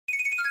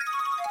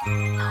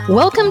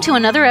Welcome to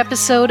another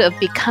episode of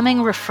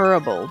Becoming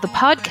Referable, the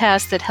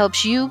podcast that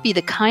helps you be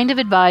the kind of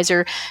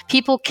advisor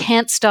people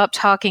can't stop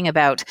talking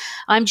about.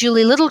 I'm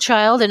Julie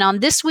Littlechild, and on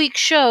this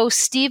week's show,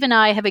 Steve and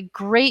I have a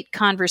great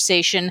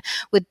conversation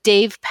with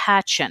Dave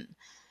Patchen.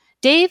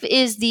 Dave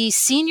is the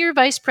Senior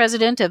Vice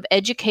President of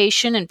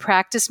Education and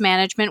Practice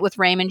Management with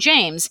Raymond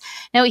James.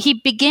 Now, he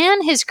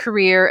began his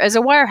career as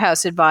a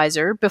wirehouse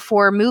advisor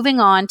before moving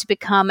on to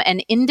become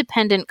an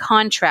independent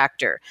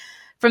contractor.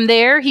 From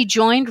there, he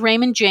joined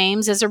Raymond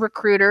James as a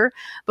recruiter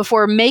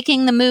before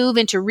making the move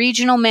into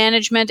regional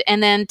management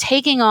and then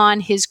taking on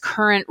his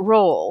current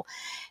role.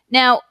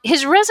 Now,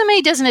 his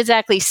resume doesn't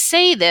exactly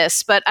say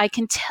this, but I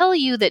can tell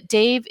you that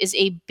Dave is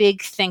a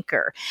big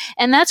thinker.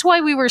 And that's why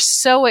we were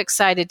so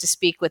excited to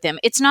speak with him.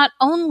 It's not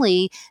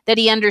only that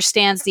he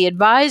understands the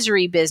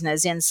advisory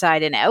business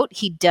inside and out,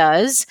 he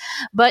does,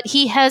 but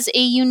he has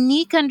a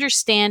unique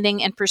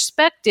understanding and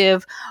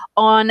perspective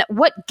on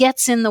what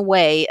gets in the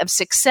way of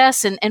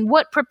success and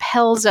what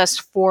propels us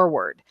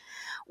forward.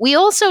 We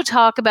also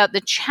talk about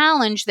the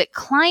challenge that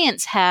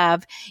clients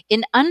have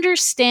in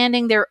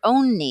understanding their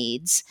own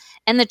needs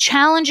and the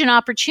challenge and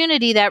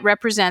opportunity that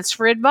represents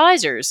for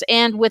advisors.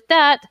 And with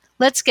that,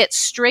 let's get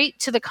straight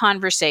to the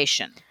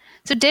conversation.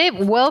 So Dave,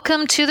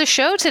 welcome to the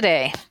show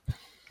today.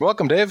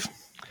 Welcome, Dave.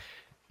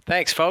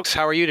 Thanks, folks.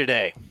 How are you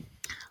today?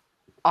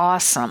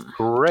 Awesome.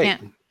 Great. Yeah.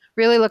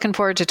 Really looking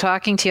forward to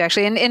talking to you,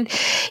 actually. And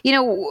you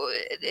know,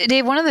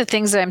 Dave, one of the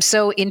things that I'm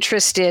so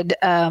interested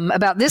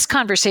about this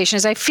conversation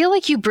is I feel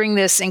like you bring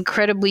this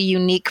incredibly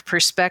unique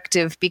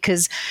perspective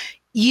because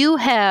you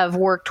have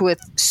worked with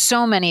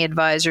so many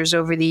advisors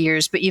over the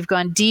years, but you've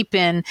gone deep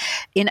in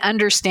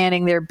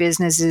understanding their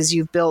businesses.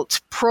 You've built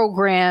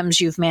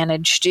programs. You've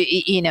managed,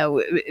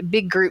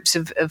 big groups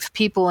of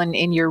people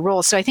in your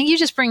role. So I think you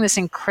just bring this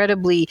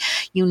incredibly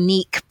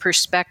unique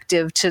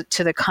perspective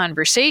to the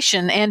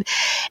conversation. And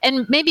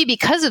maybe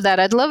because of that,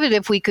 I'd love it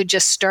if we could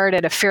just start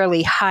at a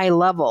fairly high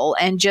level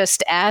and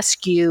just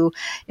ask you,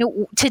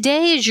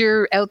 today as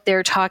you're out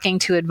there talking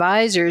to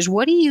advisors,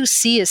 what do you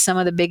see as some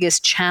of the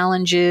biggest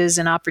challenges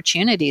and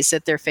opportunities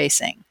that they're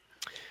facing?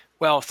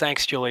 Well,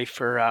 thanks, Julie,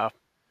 for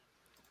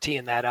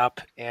teeing that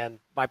up. And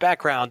my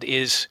background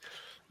is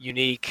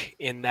unique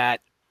in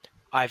that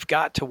I've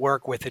got to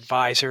work with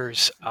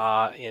advisors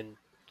in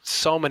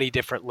so many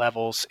different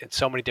levels, in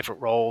so many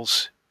different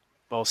roles,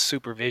 both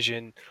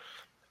supervision,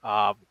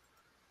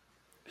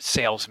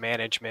 sales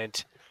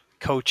management,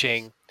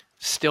 coaching,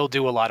 still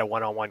do a lot of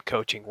one-on-one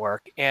coaching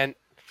work. And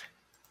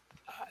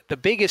the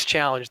biggest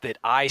challenge that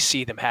I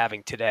see them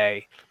having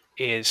today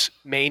is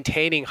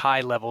maintaining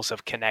high levels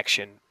of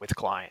connection with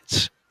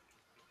clients.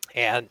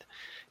 And,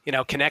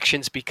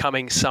 connection's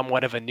becoming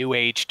somewhat of a new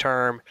age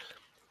term.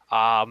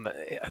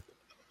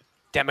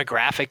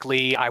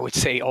 Demographically, I would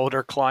say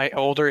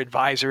older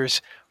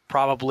advisors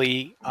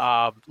probably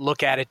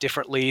look at it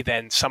differently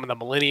than some of the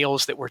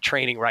millennials that we're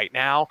training right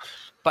now.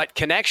 But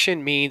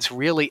connection means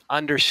really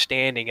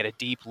understanding at a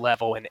deep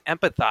level and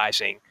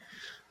empathizing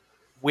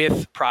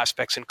with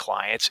prospects and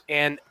clients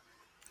and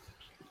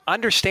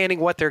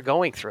understanding what they're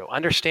going through,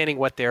 understanding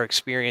what they're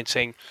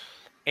experiencing.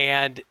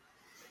 And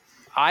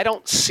I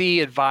don't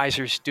see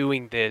advisors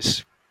doing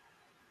this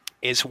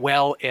as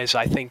well as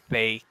I think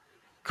they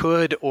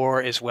could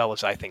or as well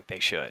as I think they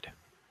should.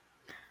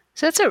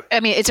 So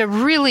it's a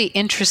really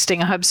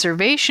interesting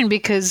observation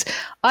because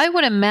I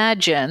would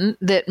imagine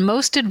that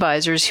most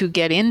advisors who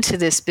get into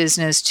this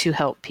business to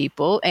help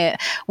people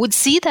would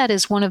see that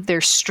as one of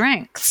their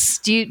strengths.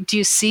 Do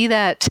you see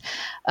that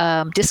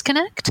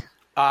disconnect?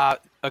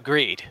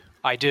 Agreed.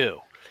 I do.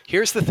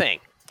 Here's the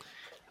thing.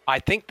 I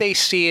think they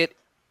see it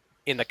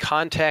in the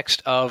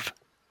context of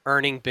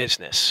earning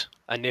business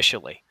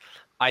initially.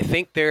 I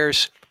think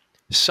there's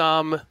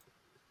some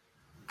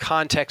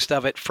context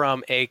of it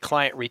from a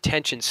client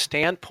retention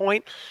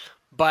standpoint,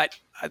 but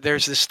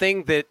there's this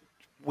thing that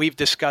we've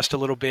discussed a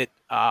little bit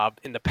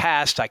in the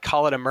past. I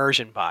call it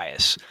immersion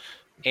bias.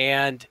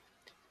 And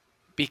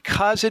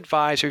because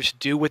advisors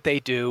do what they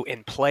do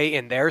and play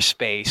in their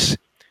space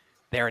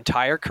their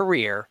entire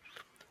career,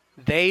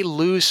 they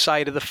lose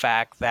sight of the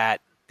fact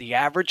that the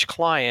average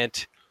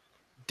client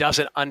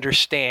doesn't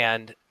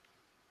understand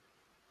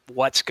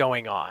what's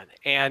going on.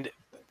 And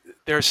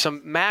there's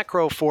some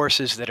macro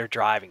forces that are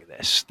driving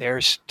this.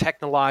 There's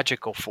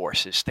technological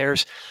forces.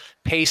 There's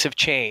pace of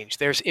change.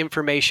 There's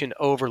information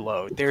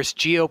overload. There's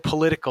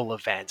geopolitical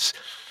events.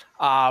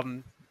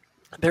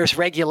 There's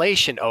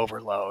regulation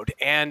overload.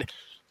 And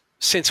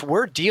since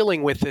we're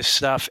dealing with this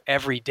stuff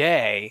every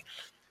day,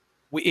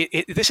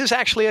 this is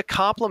actually a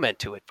compliment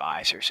to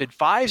advisors.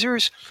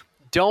 Advisors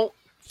don't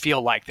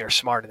feel like they're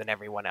smarter than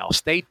everyone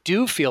else. They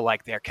do feel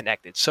like they're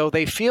connected. So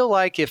they feel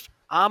like if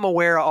I'm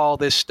aware of all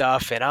this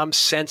stuff and I'm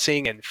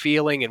sensing and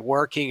feeling and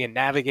working and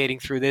navigating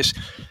through this,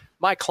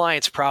 my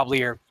clients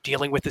probably are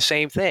dealing with the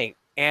same thing.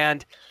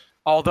 And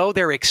although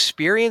they're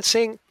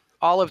experiencing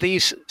all of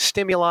these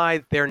stimuli,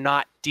 they're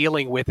not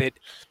dealing with it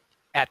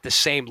at the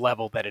same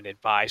level that an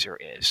advisor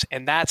is.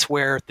 And that's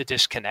where the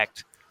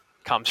disconnect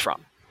comes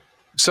from.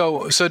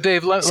 So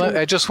Dave,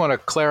 I just want to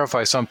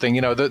clarify something.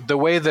 The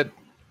way that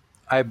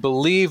I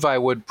believe I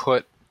would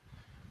put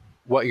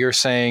what you're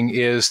saying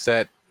is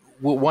that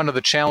one of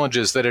the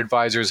challenges that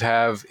advisors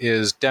have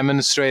is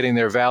demonstrating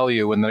their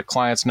value when the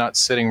client's not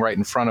sitting right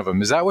in front of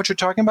them. Is that what you're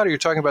talking about, or you're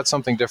talking about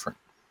something different?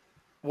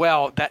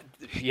 Well,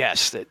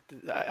 yes,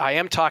 I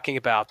am talking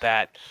about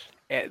that.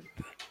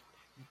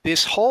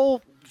 This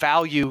whole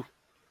value,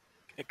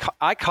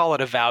 I call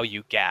it a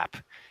value gap.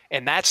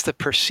 And that's the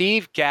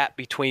perceived gap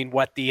between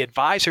what the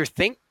advisor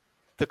thinks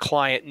the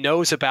client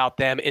knows about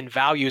them and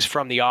values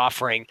from the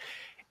offering.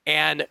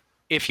 And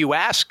if you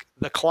ask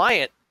the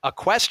client a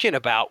question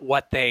about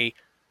what they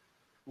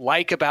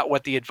like about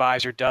what the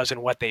advisor does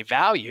and what they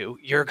value,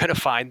 you're going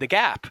to find the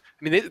gap.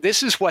 I mean,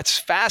 this is what's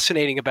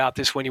fascinating about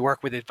this when you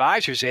work with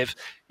advisors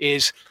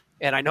is,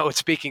 and I know it's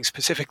speaking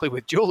specifically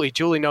with Julie.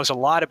 Julie knows a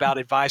lot about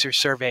advisors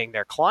surveying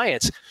their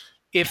clients.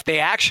 If they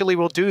actually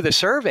will do the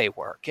survey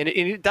work, and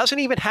it doesn't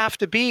even have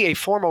to be a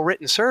formal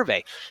written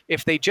survey.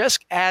 If they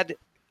just add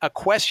a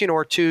question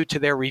or two to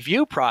their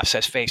review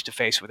process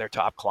face-to-face with their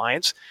top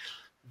clients,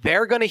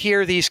 they're going to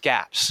hear these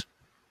gaps.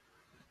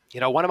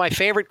 One of my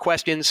favorite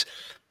questions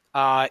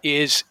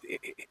is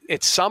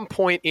at some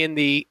point in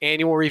the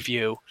annual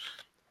review,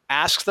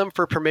 ask them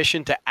for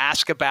permission to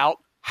ask about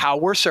how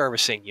we're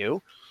servicing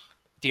you.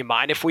 Do you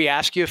mind if we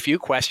ask you a few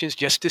questions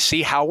just to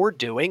see how we're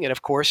doing? And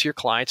of course, your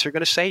clients are going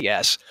to say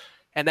yes.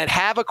 And then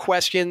have a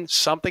question,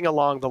 something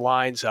along the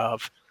lines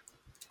of,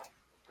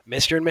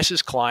 Mr. and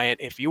Mrs. Client,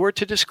 if you were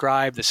to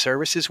describe the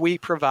services we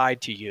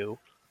provide to you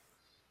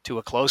to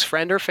a close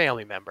friend or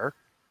family member,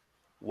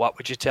 what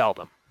would you tell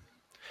them?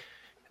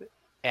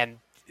 And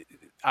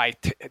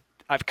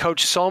I've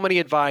coached so many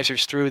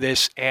advisors through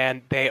this,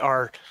 and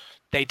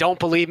they don't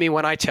believe me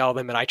when I tell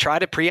them, and I try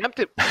to preempt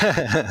it.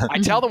 I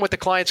tell them what the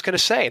client's going to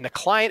say, and the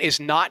client is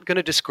not going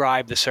to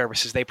describe the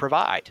services they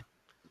provide.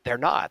 They're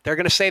not. They're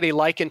going to say they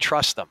like and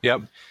trust them.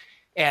 Yep.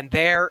 And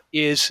there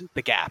is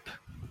the gap.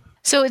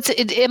 So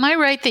am I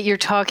right that you're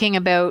talking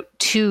about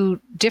two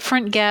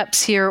different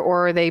gaps here,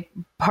 or are they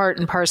part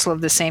and parcel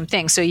of the same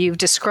thing? So you've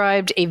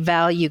described a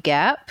value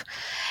gap,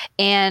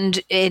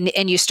 and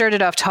you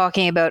started off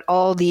talking about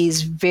all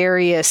these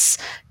various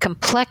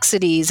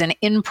complexities and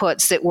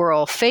inputs that we're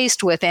all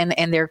faced with,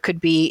 and there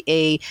could be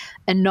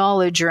a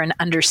knowledge or an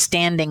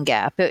understanding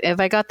gap. Have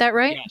I got that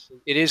right? Yes,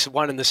 it is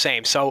one and the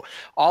same. So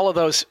all of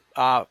those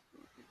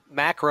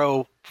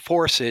macro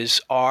forces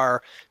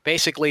are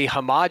basically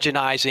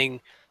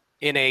homogenizing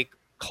in a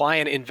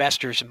client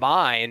investor's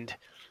mind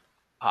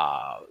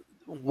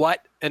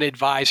what an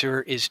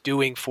advisor is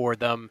doing for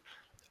them,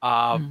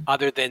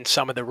 other than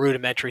some of the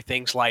rudimentary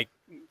things like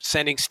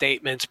sending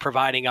statements,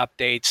 providing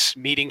updates,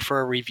 meeting for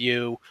a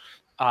review,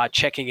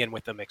 checking in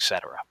with them,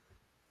 etc.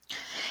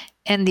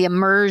 And the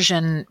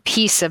immersion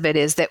piece of it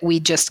is that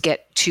we just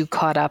get too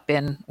caught up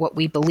in what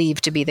we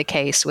believe to be the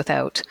case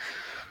without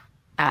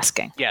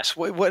asking. Yes,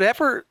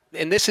 whatever,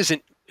 and this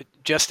isn't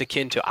just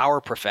akin to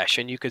our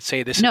profession. You could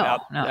say this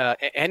about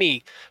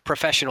any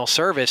professional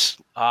service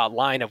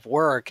line of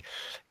work.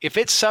 If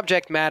it's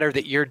subject matter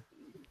that you're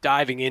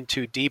diving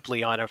into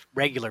deeply on a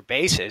regular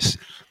basis,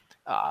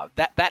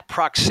 that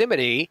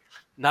proximity,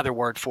 another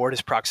word for it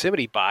is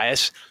proximity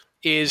bias,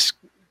 is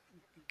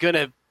going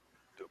to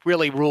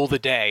really rule the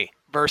day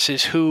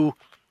versus who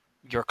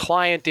your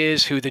client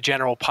is, who the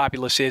general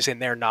populace is in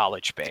their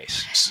knowledge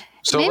base.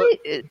 So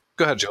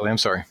go ahead, Julie. I'm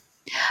sorry.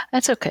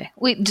 That's okay.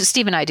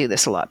 Steve and I do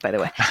this a lot, by the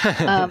way.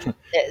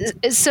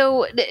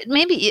 So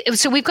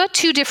we've got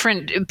two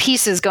different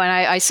pieces going.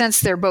 I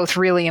sense they're both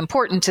really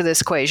important to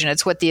this equation.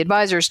 It's what the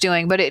advisor's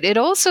doing, but it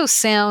also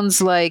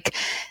sounds like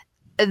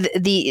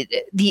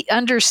the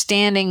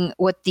understanding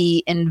what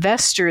the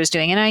investor is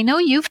doing. And I know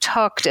you've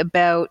talked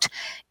about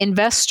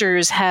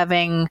investors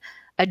having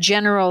a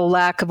general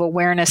lack of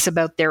awareness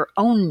about their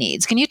own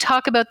needs. Can you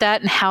talk about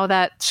that and how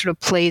that sort of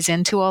plays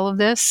into all of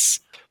this?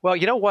 Well,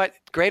 you know what?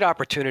 Great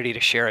opportunity to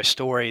share a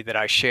story that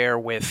I share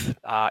with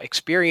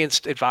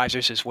experienced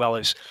advisors as well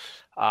as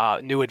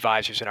new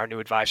advisors in our new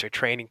advisor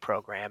training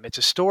program. It's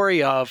a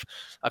story of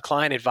a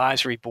client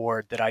advisory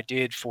board that I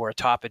did for a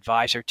top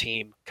advisor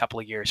team a couple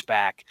of years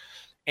back.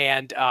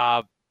 And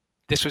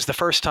this was the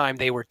first time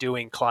they were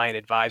doing client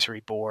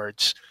advisory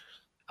boards,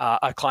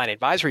 a client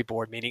advisory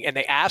board meeting. And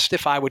they asked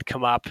if I would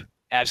come up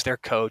as their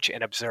coach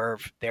and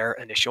observe their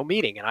initial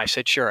meeting. And I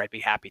said, sure, I'd be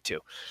happy to.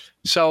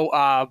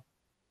 So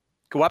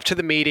go up to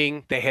the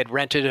meeting. They had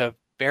rented a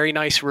very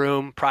nice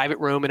room, private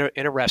room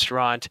in a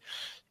restaurant.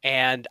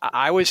 And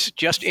I was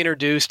just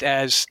introduced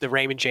as the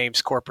Raymond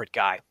James corporate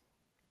guy.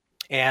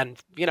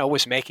 And,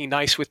 was making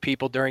nice with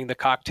people during the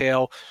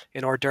cocktail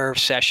and hors d'oeuvre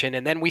session.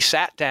 And then we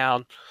sat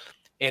down,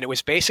 and it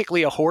was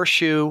basically a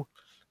horseshoe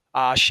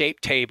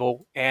shaped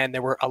table. And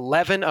there were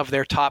 11 of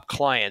their top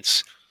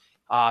clients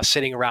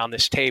sitting around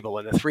this table.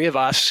 And the three of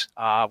us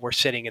were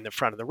sitting in the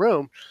front of the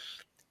room.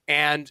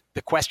 And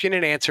the question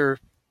and answer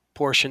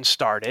portion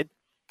started.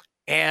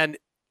 And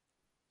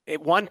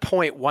at one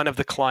point, one of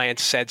the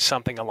clients said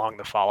something along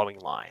the following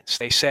lines.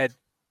 They said,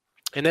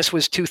 and this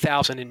was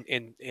 2000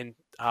 and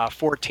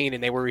 2014,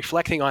 and they were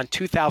reflecting on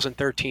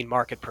 2013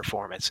 market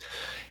performance.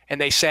 And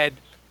they said,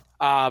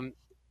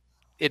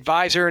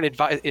 advisor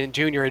and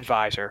junior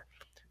advisor,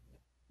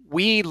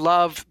 we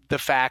love the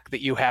fact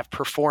that you have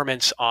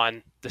performance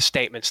on the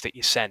statements that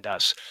you send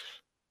us.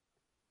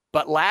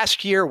 But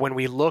last year, when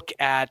we look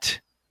at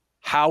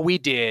how we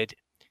did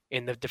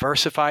in the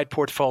diversified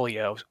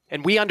portfolio,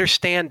 and we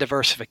understand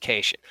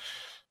diversification,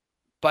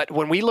 but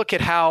when we look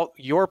at how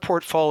your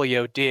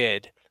portfolio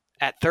did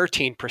at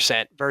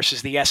 13%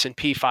 versus the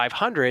S&P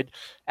 500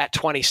 at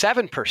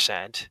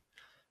 27%,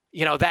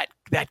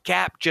 that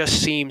gap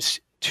just seems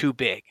too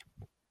big.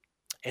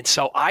 And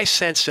so I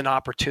sensed an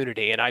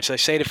opportunity, and as I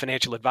say to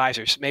financial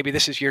advisors, maybe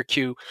this is your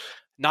cue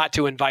not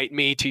to invite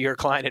me to your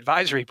client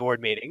advisory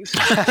board meetings,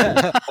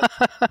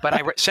 but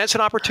I sensed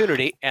an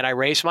opportunity and I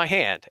raised my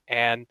hand,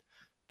 and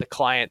the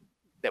client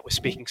that was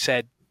speaking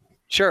said,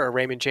 "Sure,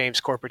 Raymond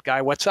James corporate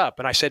guy, what's up?"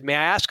 And I said, "May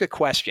I ask a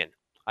question?"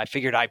 I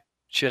figured I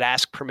should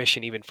ask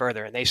permission even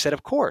further. And they said,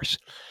 "Of course."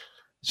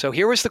 So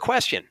here was the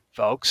question,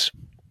 folks.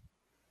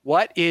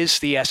 What is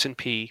the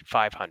S&P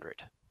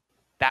 500?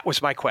 That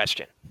was my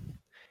question.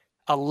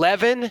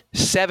 11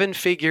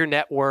 seven-figure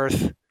net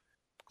worth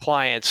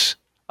clients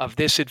of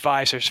this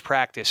advisor's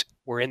practice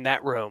were in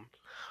that room.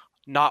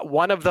 Not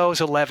one of those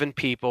 11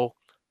 people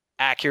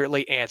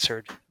accurately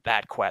answered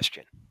that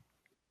question.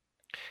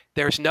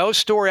 There's no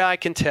story I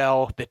can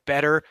tell that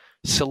better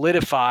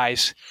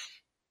solidifies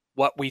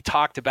what we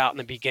talked about in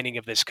the beginning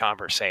of this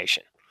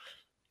conversation.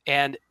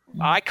 And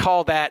I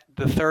call that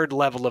the third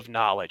level of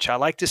knowledge. I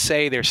like to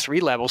say there's 3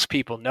 levels.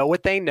 People know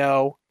what they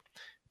know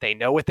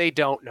what they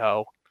don't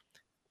know,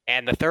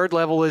 and the third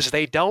level is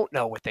they don't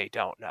know what they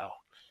don't know.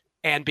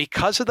 And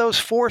because of those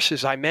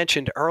forces I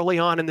mentioned early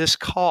on in this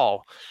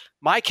call,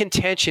 my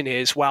contention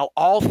is while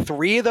all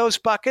 3 of those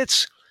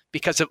buckets,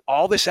 because of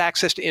all this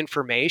access to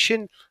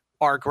information,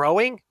 are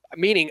growing,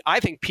 meaning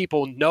I think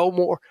people know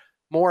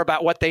more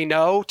about what they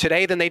know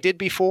today than they did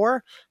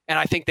before, and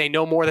I think they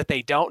know more that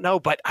they don't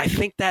know, but I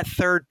think that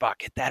third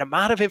bucket, that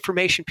amount of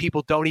information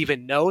people don't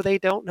even know they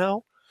don't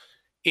know,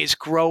 is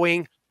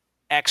growing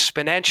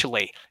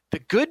exponentially. The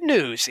good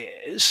news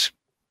is,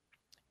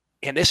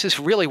 and this is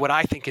really what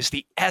I think is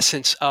the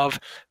essence of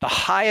the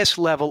highest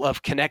level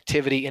of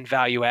connectivity and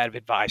value add of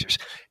advisors,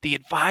 the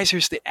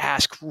advisors that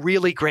ask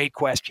really great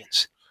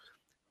questions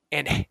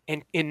and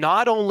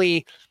not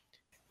only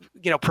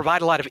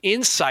provide a lot of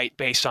insight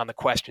based on the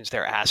questions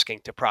they're asking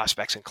to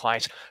prospects and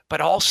clients,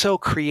 but also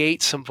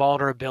create some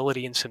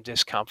vulnerability and some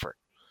discomfort.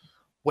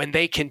 When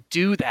they can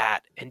do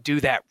that and do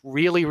that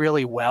really,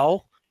 really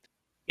well,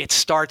 it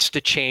starts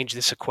to change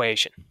this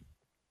equation.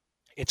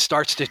 It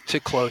starts to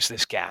close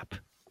this gap.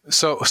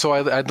 So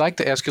I'd like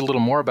to ask you a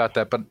little more about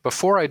that, but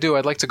before I do,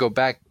 I'd like to go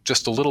back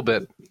just a little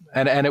bit,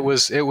 and it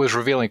was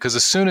revealing, because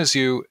as soon as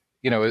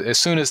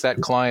that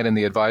client in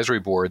the advisory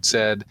board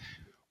said,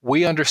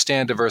 "We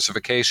understand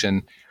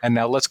diversification, and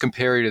now let's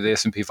compare you to the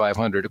S&P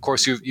 500." Of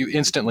course, you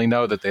instantly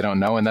know that they don't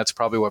know, and that's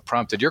probably what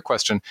prompted your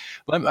question.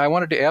 I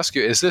wanted to ask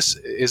you: Is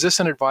this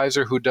an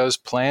advisor who does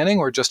planning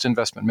or just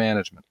investment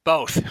management?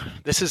 Both.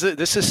 This is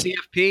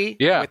CFP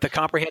with the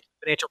comprehensive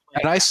financial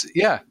plan.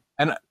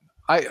 And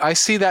I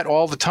see that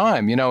all the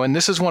time, and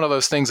this is one of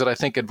those things that I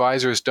think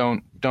advisors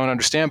don't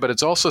understand, but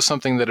it's also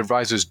something that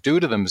advisors do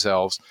to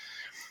themselves.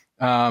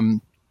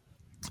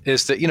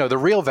 Is that, the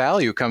real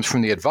value comes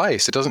from the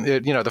advice. It doesn't,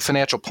 the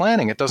financial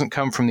planning, it doesn't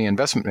come from the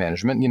investment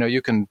management.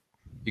 You can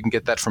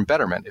get that from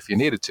Betterment if you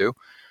needed to.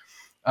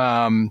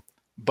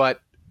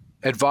 But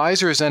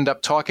advisors end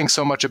up talking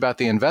so much about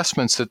the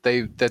investments that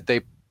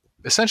they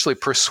essentially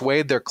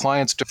persuade their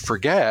clients to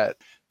forget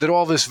that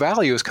all this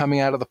value is coming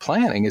out of the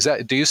planning.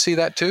 Do you see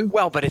that too?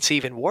 Well, but it's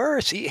even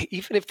worse.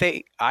 Even if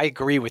I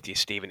agree with you,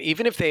 Stephen,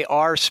 even if they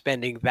are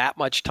spending that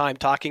much time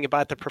talking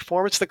about the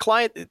performance, the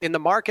client in the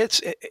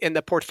markets, in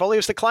the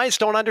portfolios, the clients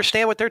don't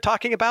understand what they're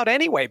talking about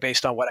anyway,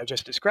 based on what I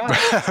just described.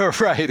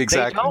 Right,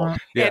 exactly. They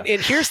don't. Yeah.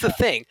 And here's the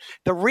thing.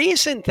 The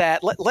reason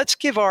that, let's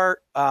give our,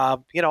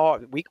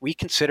 we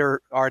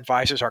consider our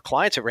advisors our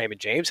clients at Raymond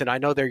James, and I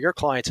know they're your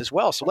clients as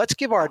well. So let's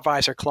give our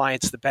advisor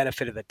clients the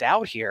benefit of the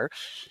doubt here,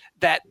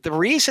 that the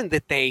reason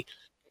that they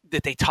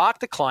talk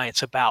to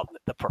clients about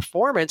the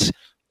performance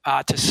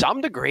to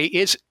some degree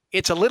is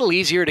it's a little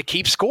easier to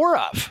keep score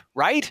of,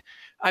 right?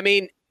 I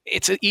mean,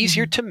 it's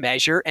easier to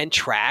measure and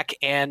track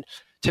and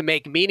to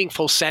make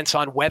meaningful sense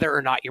on whether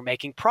or not you're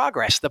making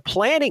progress. The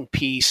planning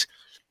piece,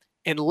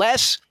 and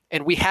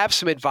we have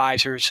some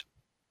advisors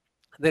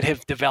that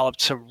have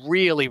developed some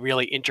really,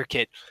 really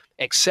intricate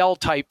Excel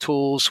type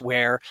tools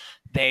where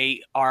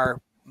they are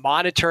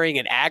monitoring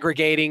and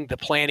aggregating the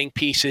planning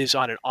pieces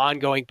on an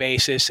ongoing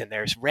basis. And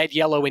there's red,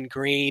 yellow, and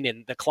green.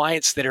 And the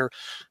clients that are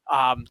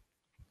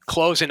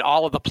closing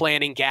all of the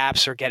planning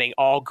gaps are getting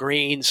all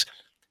greens.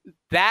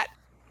 That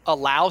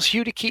allows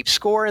you to keep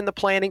score in the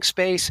planning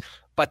space.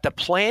 But the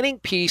planning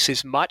piece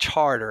is much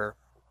harder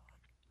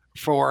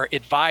for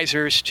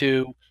advisors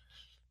to,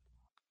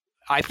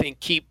 I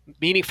think, keep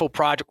meaningful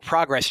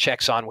progress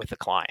checks on with the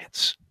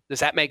clients. Does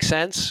that make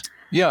sense?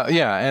 Yeah.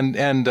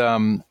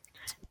 And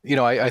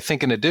I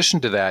think in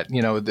addition to that,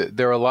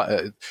 there are a lot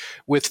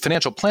with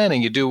financial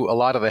planning. You do a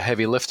lot of the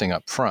heavy lifting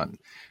up front.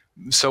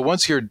 So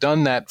once you're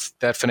done that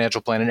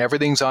financial plan and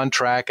everything's on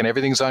track and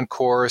everything's on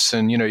course,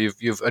 and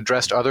you've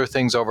addressed other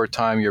things over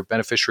time, your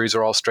beneficiaries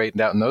are all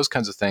straightened out and those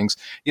kinds of things.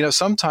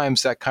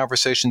 Sometimes that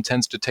conversation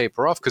tends to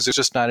taper off because there's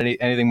just not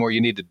anything more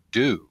you need to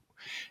do.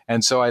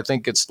 And so I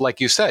think it's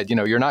like you said,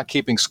 you're not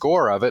keeping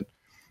score of it.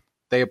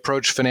 They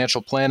approach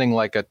financial planning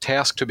like a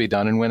task to be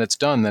done, and when it's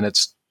done, then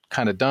it's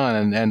kind of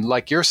done. And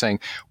like you're saying,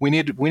 we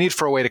need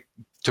for a way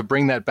to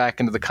bring that back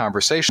into the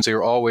conversation. So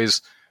you're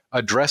always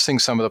addressing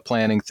some of the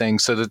planning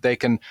things so that they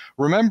can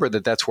remember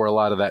that that's where a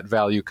lot of that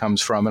value comes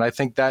from. And I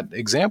think that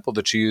example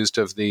that you used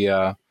of the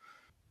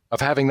of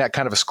having that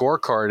kind of a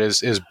scorecard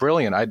is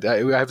brilliant.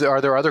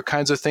 Are there other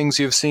kinds of things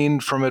you've seen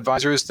from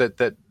advisors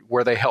that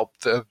where they help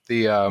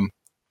the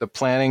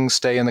planning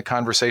stay in the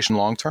conversation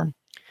long term?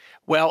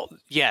 Well,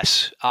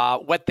 yes.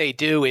 What they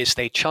do is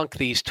they chunk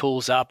these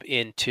tools up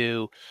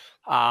into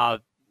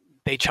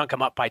they chunk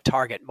them up by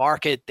target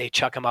market. They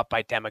chunk them up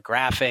by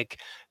demographic.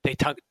 They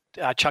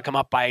chunk them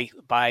up by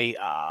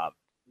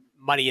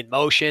money in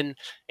motion.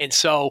 And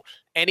so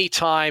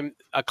anytime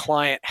a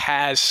client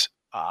has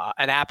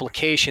an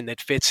application that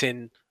fits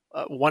in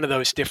one of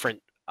those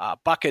different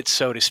buckets,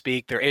 so to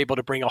speak, they're able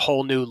to bring a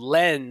whole new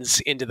lens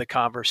into the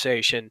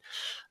conversation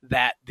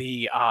that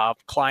the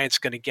client's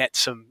going to get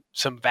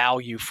some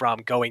value from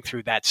going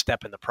through that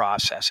step in the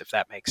process, if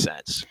that makes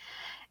sense.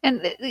 And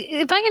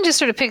if I can just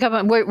sort of pick up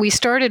on where we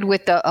started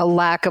with a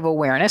lack of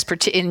awareness,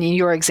 in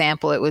your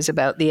example, it was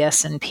about the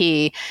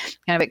S&P,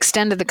 kind of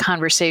extended the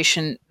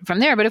conversation from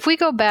there. But if we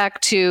go back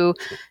to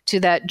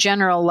that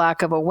general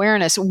lack of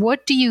awareness,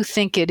 what do you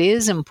think it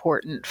is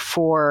important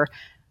for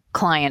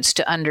clients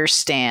to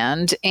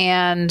understand?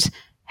 And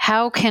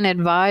how can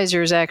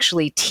advisors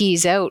actually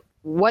tease out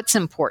what's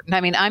important?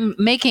 I mean, I'm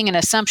making an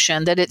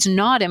assumption that it's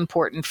not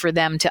important for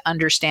them to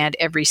understand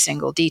every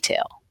single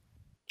detail.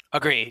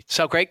 Agreed.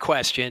 So great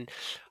question.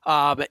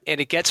 And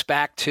it gets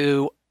back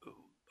to,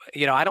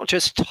 I don't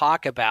just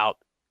talk about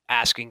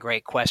asking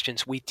great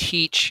questions. We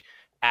teach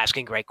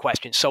asking great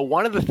questions. So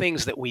one of the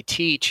things that we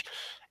teach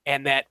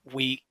and that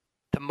the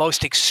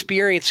most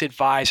experienced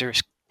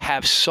advisors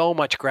have so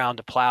much ground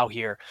to plow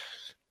here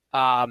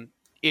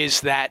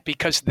is that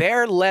because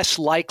they're less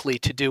likely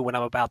to do what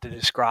I'm about to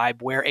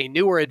describe, where a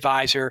newer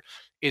advisor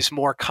is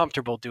more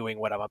comfortable doing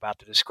what I'm about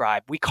to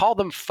describe. We call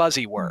them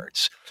fuzzy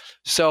words.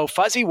 So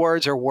fuzzy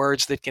words are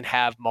words that can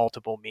have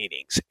multiple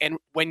meanings. And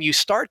when you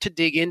start to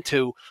dig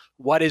into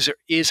what is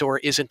or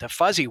isn't a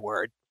fuzzy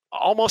word,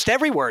 almost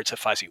every word's a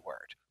fuzzy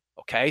word.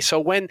 Okay. So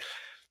when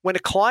a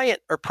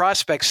client or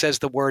prospect says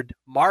the word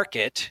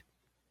market,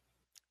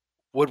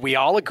 would we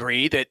all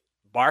agree that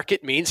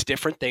market means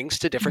different things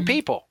to different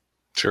people?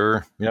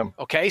 Sure. Yeah.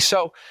 Okay.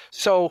 So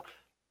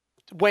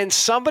when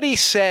somebody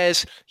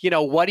says,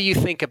 what do you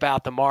think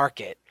about the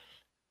market?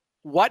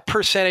 What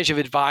percentage of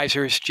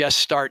advisors just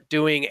start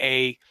doing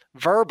a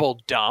verbal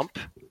dump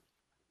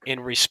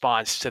in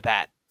response to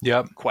that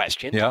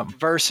question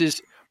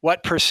versus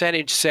what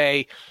percentage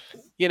say,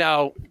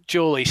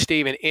 Julie,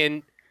 Stephen,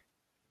 in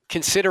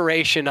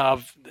consideration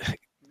of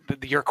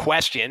your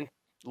question,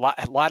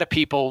 a lot of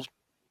people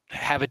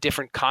have a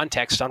different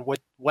context on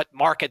what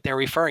market they're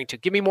referring to.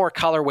 Give me more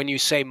color when you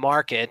say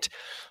market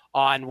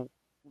on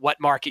what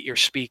market you're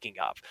speaking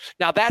of.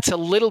 Now, that's a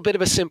little bit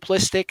of a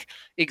simplistic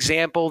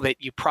example that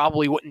you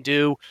probably wouldn't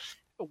do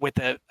with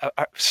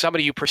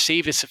somebody you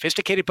perceive as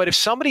sophisticated. But if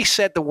somebody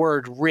said the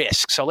word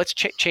risk, so let's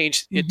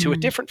change it to a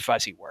different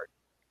fuzzy word.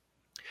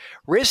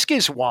 Risk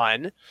is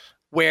one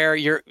where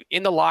you're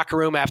in the locker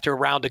room after a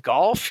round of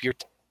golf,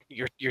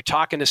 you're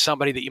talking to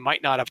somebody that you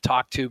might not have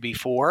talked to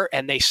before,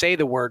 and they say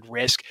the word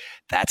risk.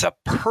 That's a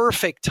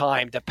perfect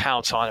time to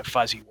pounce on a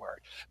fuzzy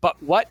word.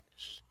 But what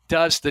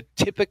does the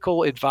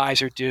typical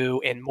advisor do?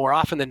 And more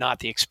often than not,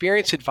 the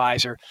experienced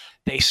advisor,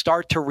 they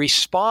start to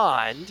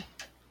respond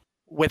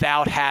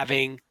without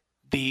having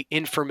the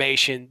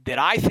information that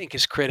I think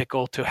is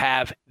critical to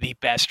have the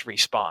best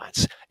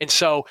response. And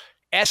so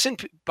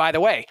by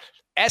the way,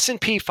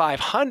 S&P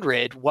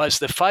 500 was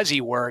the fuzzy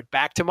word,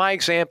 back to my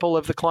example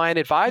of the client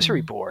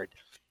advisory board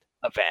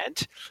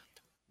event.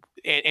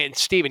 And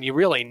Stephen, you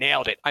really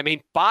nailed it. I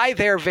mean, by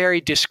their very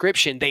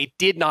description, they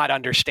did not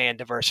understand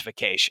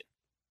diversification.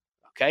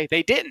 Okay,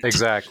 they didn't.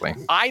 Exactly.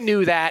 I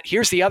knew that.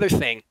 Here's the other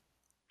thing,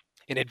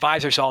 and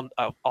advisors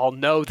all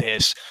know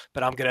this,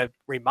 but I'm going to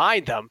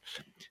remind them.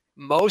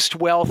 Most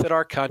wealth in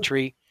our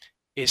country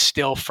is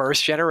still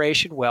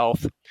first-generation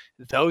wealth.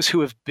 Those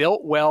who have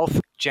built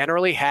wealth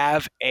generally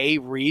have a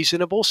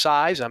reasonable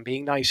size, I'm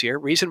being nice here,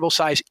 reasonable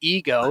size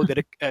ego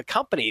that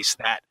accompanies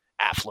that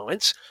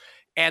affluence,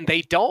 and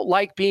they don't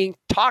like being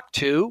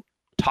talked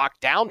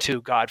down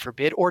to, God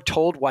forbid, or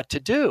told what to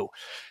do.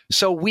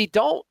 So we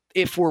don't,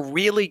 if we're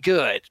really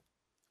good,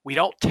 we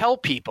don't tell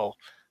people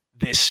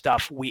this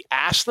stuff. We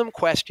ask them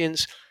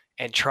questions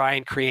and try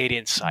and create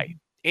insight.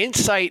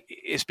 Insight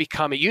is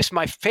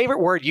my favorite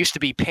word used to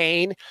be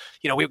pain.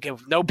 We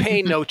give no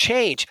pain, no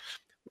change.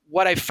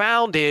 What I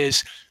found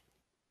is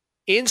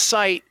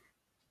insight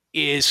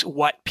is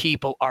what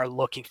people are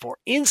looking for.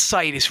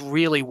 Insight is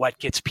really what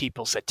gets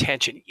people's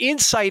attention.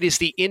 Insight is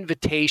the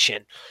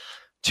invitation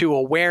to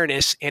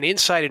awareness, and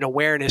insight and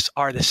awareness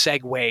are the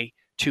segue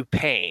to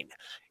pain.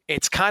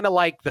 It's kind of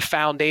like the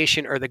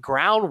foundation or the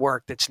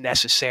groundwork that's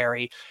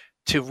necessary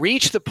to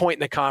reach the point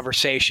in the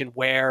conversation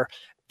where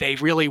they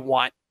really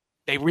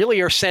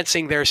are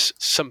sensing there's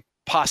some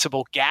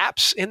possible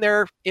gaps in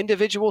their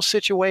individual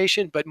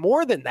situation. But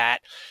more than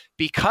that,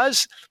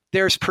 because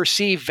there's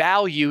perceived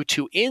value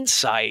to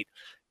insight,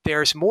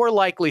 there's more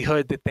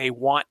likelihood that they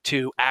want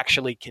to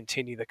actually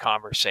continue the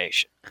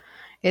conversation.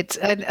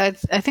 I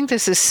think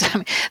this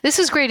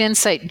is great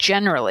insight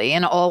generally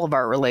in all of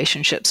our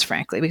relationships,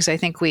 frankly, because I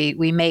think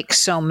we make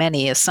so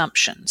many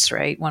assumptions,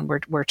 right, when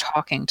we're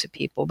talking to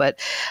people.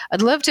 But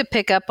I'd love to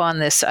pick up on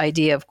this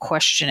idea of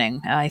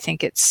questioning. I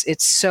think it's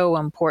so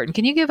important.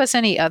 Can you give us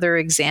any other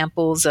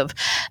examples of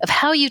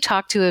how you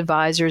talk to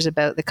advisors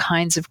about the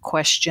kinds of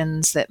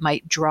questions that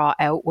might draw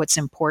out what's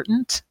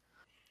important?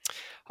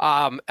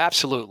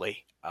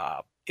 Absolutely.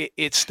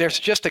 There's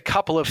just a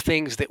couple of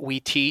things that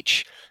we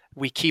teach.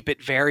 We keep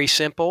it very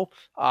simple.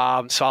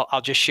 So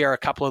I'll just share a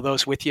couple of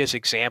those with you as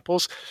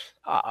examples.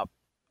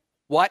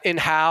 What and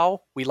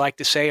how, we like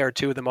to say, are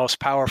two of the most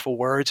powerful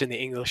words in the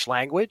English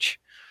language.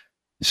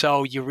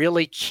 So you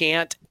really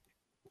can't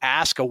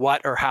ask a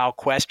what or how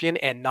question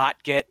and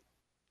not get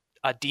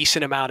a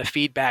decent amount of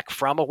feedback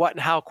from a what and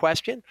how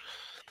question.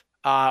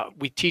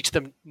 We teach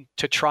them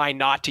to try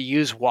not to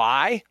use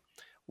why.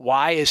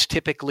 Why is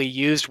typically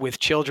used with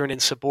children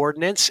and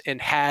subordinates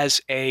and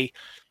has a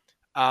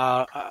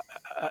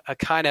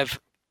kind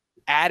of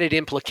added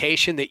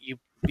implication that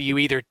you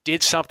either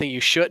did something you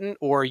shouldn't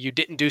or you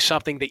didn't do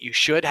something that you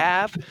should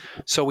have.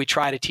 So we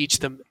try to teach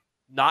them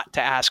not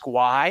to ask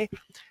why.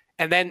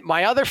 And then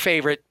my other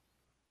favorite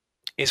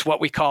is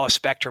what we call a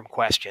spectrum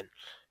question.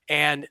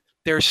 And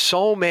there's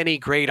so many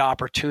great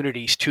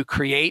opportunities to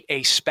create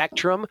a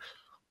spectrum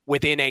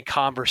within a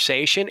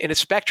conversation. And a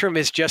spectrum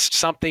is just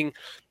something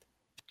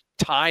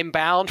time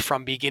bound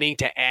from beginning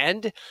to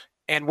end.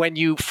 And when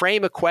you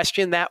frame a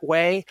question that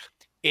way,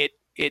 it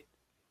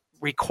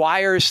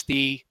requires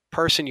the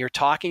person you're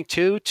talking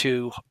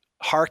to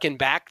hearken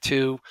back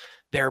to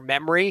their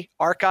memory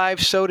archive,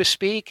 so to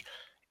speak,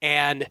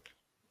 and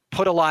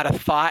put a lot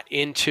of thought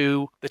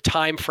into the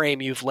time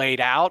frame you've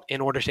laid out in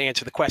order to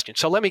answer the question.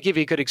 So let me give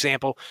you a good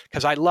example,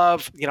 because I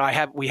love,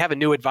 we have a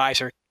new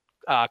advisor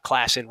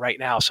class in right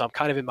now, so I'm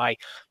kind of in my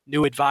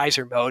new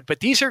advisor mode. But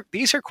these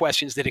are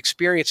questions that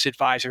experienced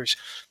advisors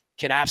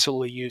can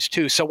absolutely use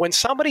too. So when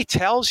somebody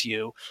tells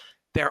you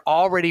they're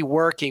already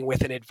working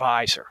with an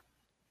advisor,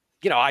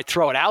 I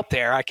throw it out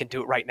there. I can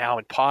do it right now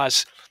and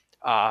pause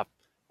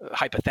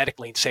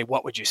hypothetically and say,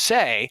 what would you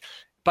say?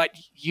 But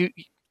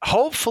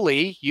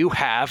hopefully you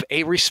have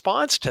a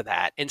response to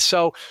that. And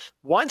so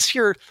once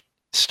you're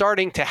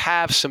starting to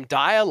have some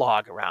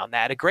dialogue around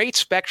that, a great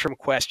spectrum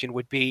question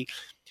would be,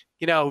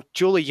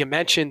 Julie, you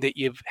mentioned that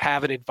you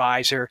have an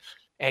advisor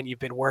and you've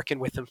been working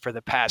with them for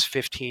the past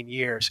 15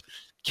 years.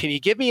 Can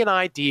you give me an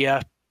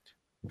idea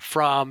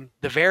from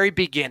the very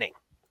beginning?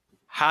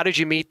 How did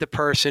you meet the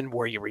person?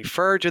 Were you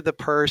referred to the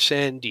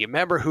person? Do you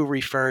remember who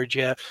referred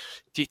you?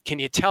 Can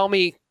you tell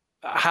me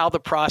how the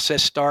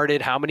process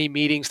started? How many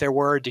meetings there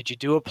were? Did you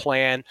do a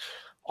plan?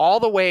 All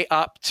the way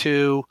up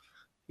to,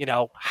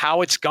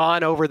 how it's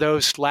gone over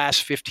those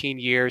last 15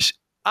 years,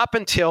 up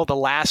until the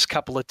last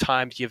couple of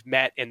times you've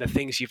met and the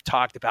things you've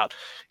talked about.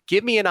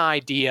 Give me an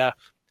idea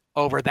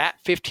over that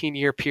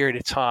 15-year period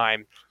of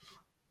time,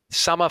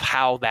 some of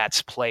how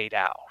that's played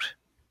out.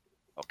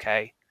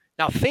 Okay.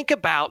 Now think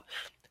about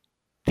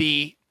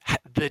the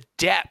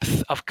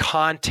depth of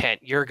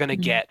content you're going to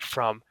get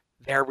from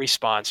their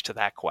response to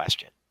that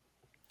question.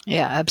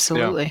 Yeah,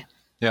 absolutely.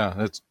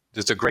 Yeah,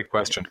 it's a great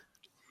question.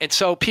 And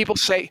so people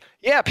say,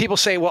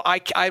 well, I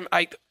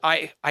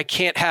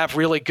can't have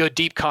really good,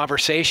 deep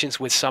conversations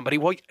with somebody.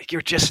 Well,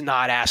 you're just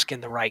not asking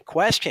the right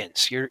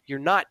questions. You're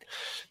not.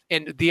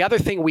 And the other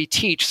thing we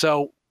teach,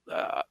 so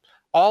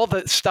all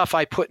the stuff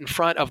I put in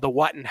front of the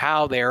what and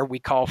how there, we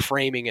call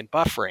framing and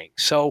buffering.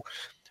 So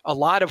a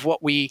lot of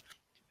what we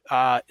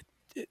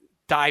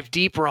dive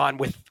deeper on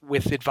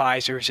with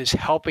advisors is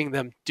helping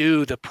them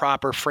do the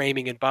proper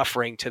framing and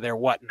buffering to their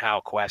what and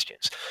how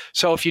questions.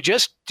 So if you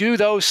just do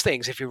those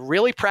things, if you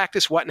really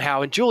practice what and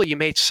how, and Julie, you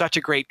made such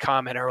a great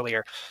comment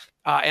earlier,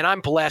 and I'm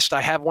blessed.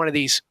 I have one of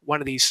these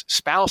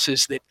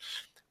spouses that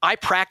I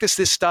practice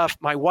this stuff.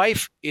 My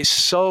wife is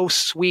so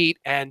sweet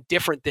and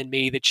different than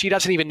me that she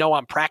doesn't even know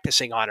I'm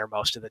practicing on her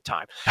most of the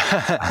time.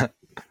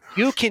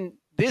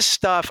 This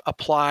stuff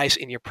applies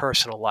in your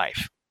personal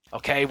life.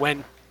 Okay.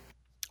 When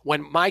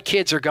my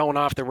kids are going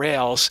off the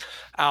rails,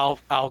 I'll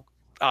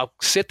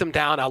sit them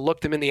down, I'll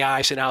look them in the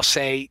eyes, and I'll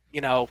say,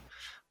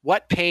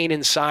 what pain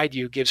inside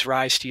you gives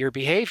rise to your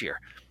behavior?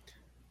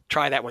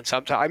 Try that one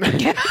sometime.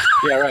 Yeah,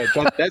 right.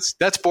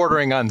 That's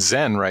bordering on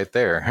Zen right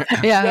there.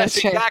 Yeah, yes,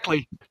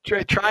 exactly.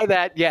 Try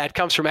that. Yeah, it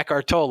comes from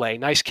Eckhart Tolle.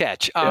 Nice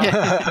catch.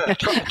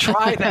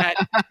 Try that.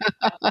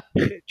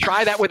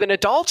 Try that with an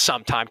adult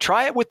sometime.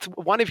 Try it with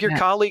one of your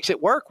colleagues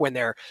at work when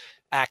they're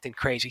acting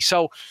crazy.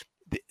 So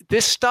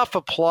this stuff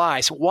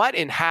applies. What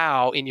and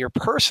how in your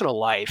personal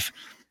life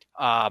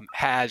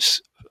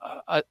has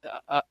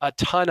a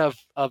ton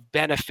of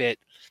benefit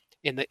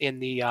in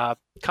the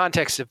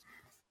context of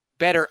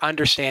better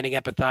understanding,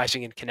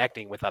 empathizing, and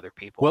connecting with other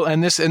people. Well,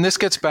 and this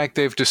gets back,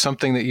 Dave, to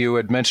something that you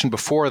had mentioned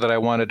before that I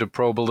wanted to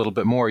probe a little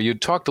bit more. You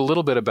talked a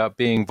little bit about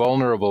being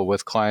vulnerable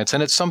with clients,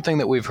 and it's something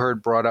that we've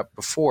heard brought up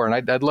before. And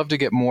I'd love to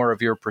get more of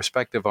your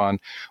perspective on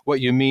what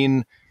you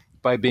mean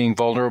by being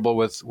vulnerable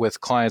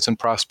with clients and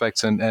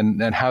prospects,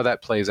 and how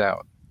that plays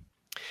out.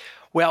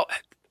 Well,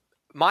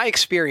 my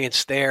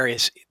experience there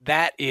is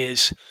that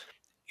is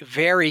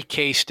very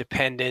case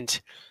dependent,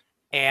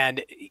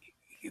 and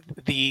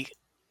the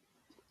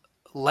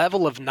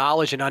level of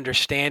knowledge and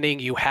understanding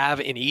you have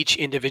in each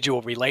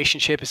individual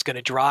relationship is going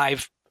to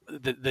drive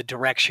the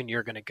direction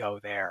you're going to go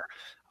there.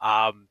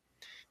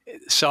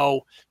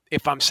 So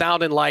if I'm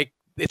sounding like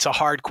it's a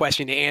hard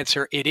question to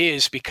answer, it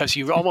is, because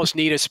you almost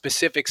need a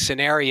specific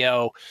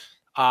scenario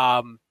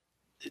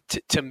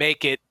to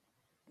make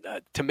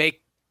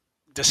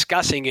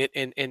discussing it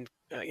and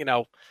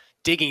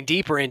digging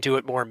deeper into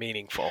it more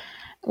meaningful.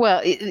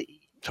 Well,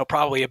 so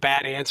probably a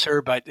bad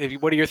answer, but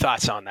what are your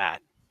thoughts on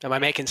that? Am I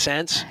making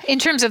sense? In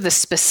terms of the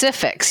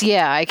specifics,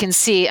 yeah, I can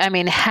see. I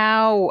mean,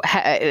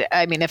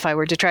 if I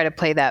were to try to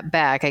play that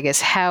back, I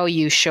guess how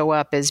you show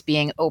up as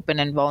being open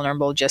and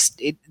vulnerable,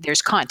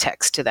 there's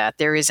context to that.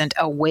 There isn't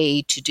a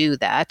way to do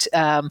that.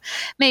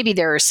 Maybe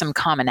there are some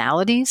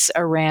commonalities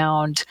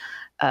around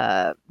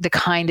the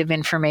kind of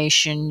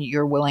information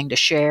you're willing to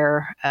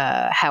share,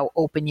 how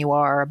open you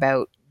are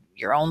about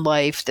your own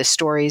life, the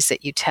stories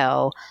that you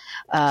tell.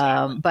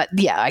 But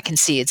yeah, I can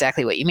see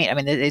exactly what you mean. I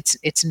mean,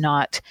 it's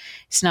not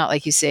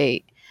like you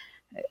say,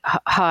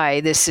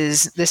 "Hi, this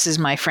is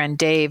my friend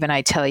Dave," and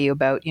I tell you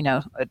about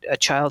a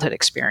childhood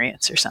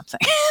experience or something.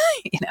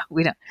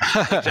 We don't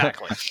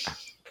exactly.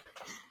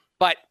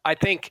 But I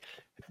think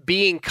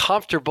being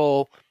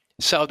comfortable.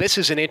 So this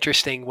is an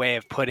interesting way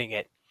of putting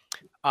it,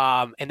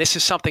 and this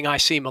is something I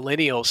see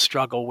millennials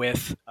struggle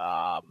with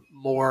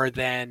more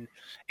than.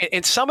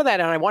 And some of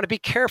that, and I want to be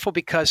careful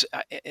because,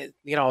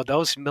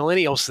 those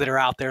millennials that are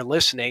out there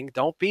listening,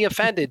 don't be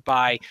offended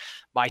by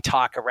my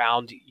talk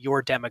around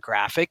your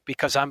demographic,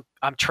 because I'm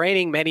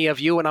training many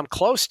of you and I'm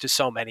close to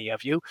so many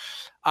of you.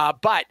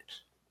 But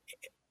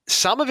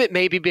some of it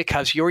may be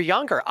because you're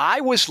younger.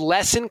 I was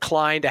less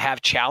inclined to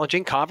have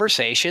challenging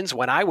conversations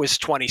when I was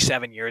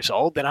 27 years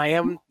old than I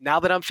am now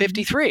that I'm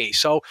 53.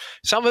 So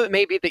some of it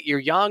may be that you're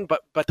young,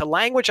 but the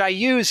language I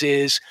use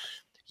is,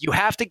 you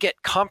have to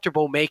get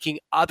comfortable making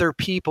other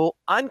people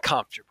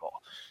uncomfortable.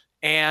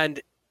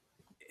 And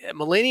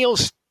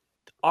millennials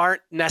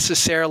aren't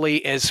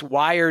necessarily as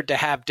wired to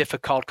have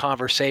difficult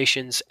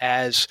conversations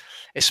as,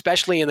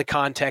 especially in the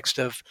context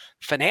of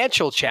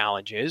financial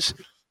challenges,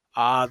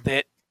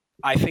 that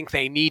I think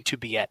they need to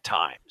be at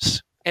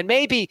times. And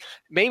maybe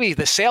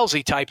the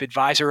salesy type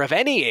advisor of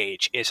any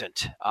age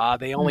isn't.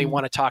 They only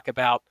want to talk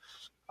about,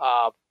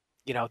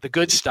 the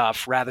good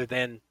stuff rather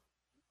than,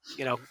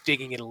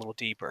 digging in a little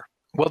deeper.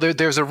 Well,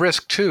 there's a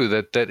risk too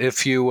that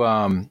if you,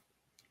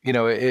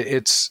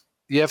 it's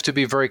you have to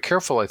be very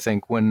careful. I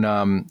think when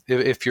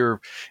if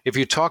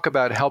you talk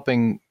about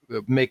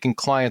making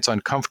clients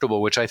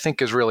uncomfortable, which I think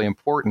is really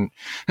important,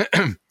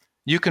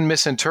 you can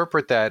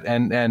misinterpret that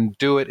and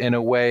do it in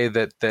a way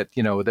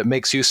that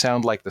makes you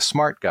sound like the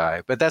smart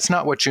guy, but that's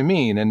not what you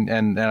mean.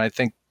 And I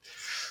think,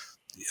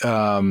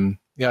 I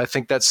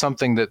think that's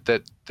something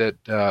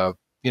that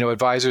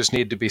advisors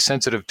need to be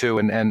sensitive to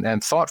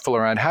and thoughtful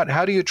around.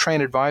 How do you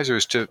train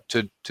advisors to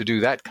do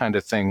that kind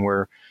of thing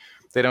where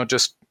they don't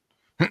just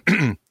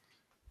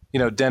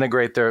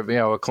denigrate their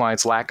a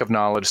client's lack of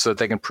knowledge so that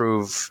they can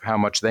prove how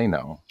much they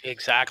know?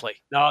 Exactly.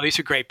 No, these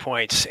are great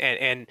points,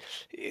 and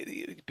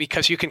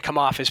because you can come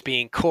off as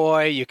being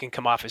coy, you can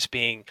come off as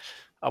being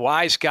a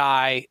wise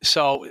guy.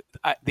 So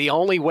the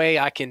only way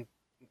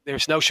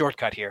there's no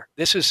shortcut here.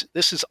 This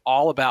is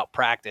all about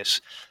practice.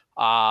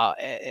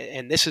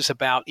 And this is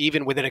about,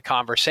 even within a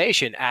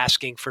conversation,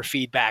 asking for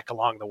feedback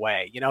along the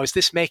way. Is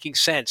this making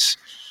sense,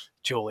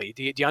 Julie?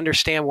 Do you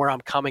understand where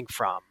I'm coming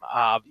from?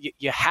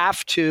 You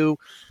have to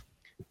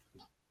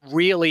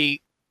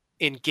really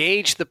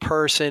engage the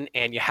person,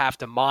 and you have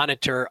to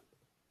monitor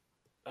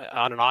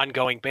on an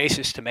ongoing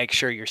basis to make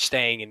sure you're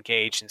staying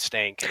engaged and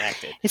staying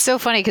connected. It's so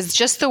funny because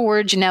just the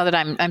words, now that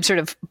I'm sort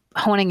of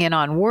honing in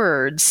on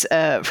words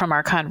from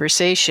our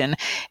conversation,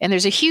 and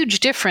there's a huge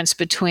difference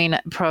between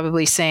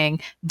probably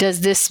saying,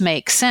 does this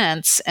make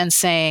sense, and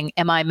saying,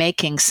 am I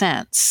making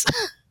sense?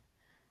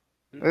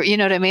 Or, you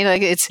know what I mean?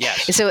 Like it's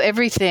yes. So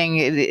everything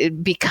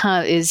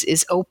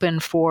is open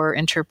for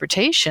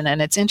interpretation,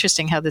 and it's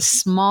interesting how the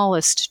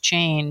smallest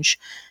change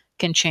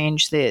can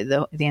change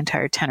the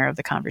entire tenor of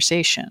the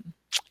conversation.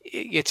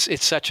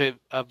 It's such a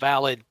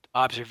valid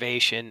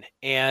observation.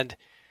 And,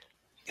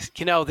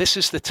 this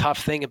is the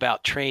tough thing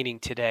about training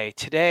today.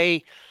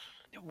 Today,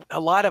 a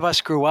lot of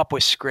us grew up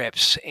with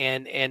scripts,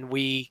 and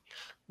we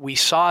we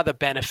saw the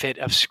benefit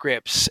of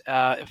scripts.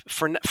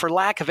 For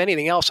lack of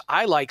anything else,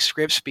 I like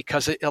scripts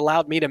because it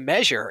allowed me to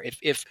measure.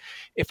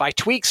 If I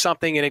tweaked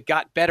something and it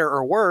got better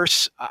or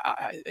worse,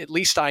 at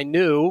least I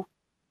knew,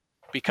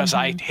 because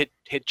I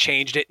had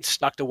changed it and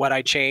stuck to what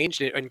I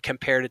changed and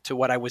compared it to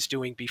what I was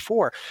doing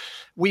before.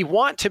 We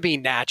want to be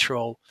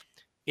natural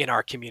in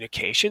our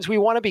communications. We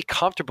want to be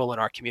comfortable in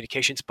our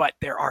communications, but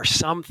there are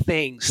some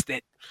things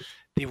that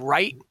the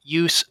right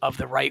use of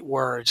the right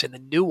words and the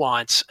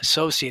nuance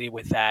associated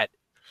with that,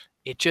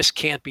 it just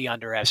can't be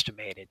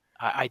underestimated.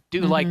 I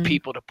do like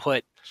people to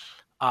put,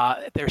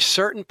 there's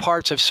certain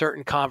parts of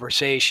certain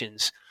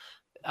conversations,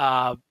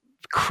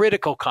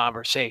 critical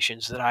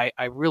conversations, that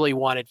I really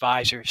want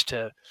advisors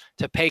to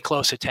pay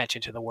close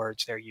attention to the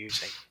words they're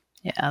using.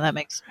 Yeah, that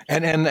makes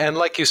sense. And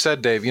like you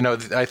said, Dave,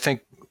 I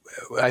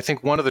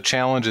think one of the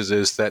challenges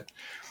is that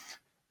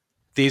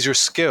these are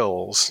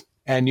skills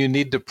and you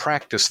need to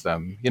practice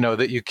them,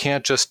 that you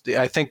can't just,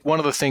 I think one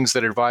of the things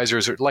that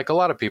advisors are, like a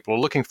lot of people, are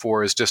looking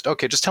for is just,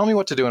 okay, just tell me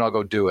what to do and I'll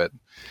go do it.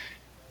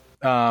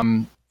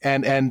 And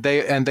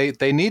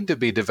they need to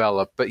be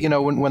developed. But,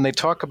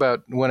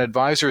 when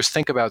advisors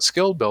think about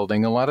skill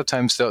building, a lot of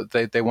times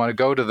they want to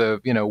go to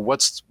the,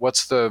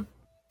 what's the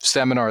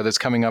seminar that's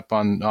coming up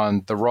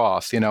on the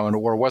Roth,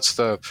 or what's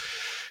the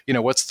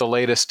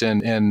latest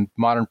in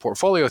modern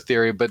portfolio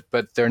theory, but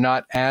they're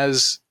not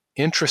as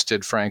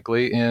interested,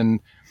 frankly,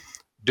 in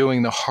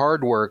doing the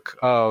hard work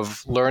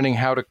of learning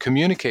how to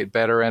communicate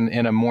better and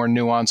in a more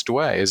nuanced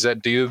way.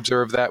 Do you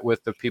observe that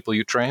with the people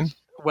you train?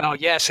 Well,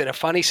 yes, and a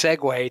funny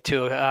segue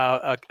to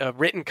a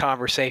written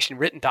conversation,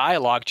 written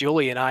dialogue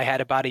Julie and I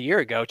had about a year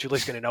ago.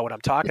 Julie's going to know what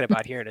I'm talking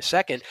about here in a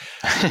second.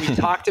 We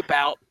talked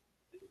about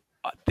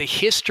the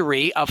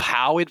history of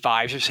how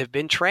advisors have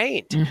been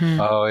trained.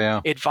 Oh,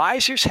 yeah.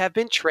 Advisors have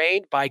been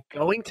trained by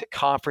going to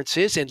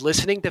conferences and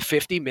listening to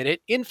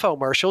 50-minute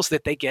infomercials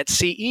that they get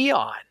CE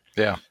on.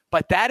 Yeah.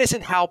 But that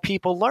isn't how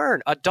people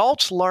learn.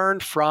 Adults learn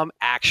from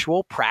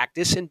actual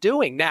practice and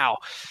doing. Now,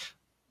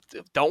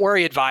 don't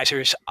worry,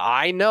 advisors.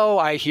 I know,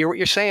 I hear what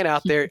you're saying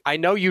out there. I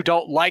know you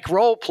don't like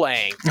role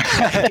playing.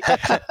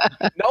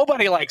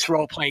 Nobody likes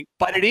role playing,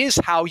 but it is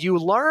how you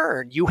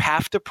learn. You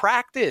have to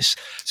practice.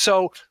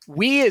 So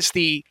we as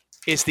the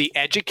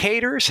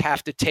educators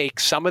have to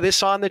take some of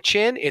this on the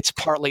chin. It's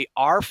partly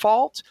our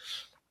fault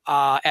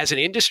as an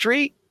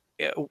industry.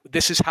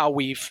 This is how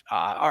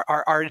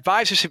our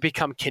advisors have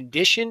become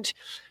conditioned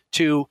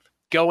to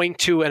going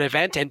to an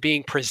event and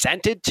being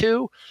presented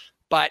to.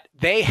 But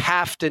they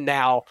have to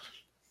now,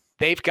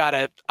 they've got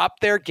to up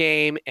their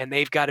game and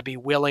they've got to be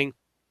willing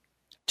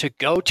to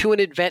go to an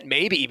event,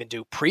 maybe even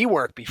do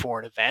pre-work before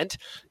an event,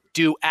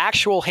 do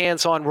actual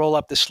hands-on roll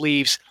up the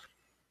sleeves,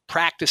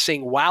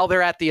 practicing while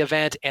they're at the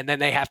event, and then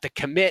they have to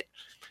commit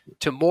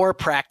to more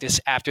practice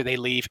after they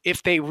leave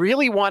if they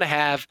really want to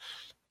have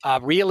a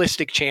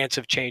realistic chance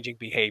of changing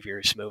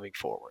behaviors moving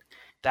forward.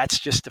 That's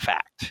just a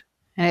fact.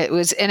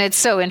 And it's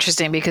so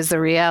interesting because the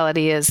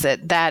reality is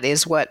that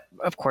is what,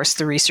 of course,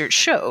 the research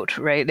showed,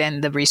 right?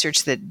 And the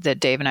research that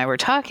Dave and I were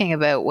talking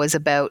about was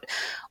about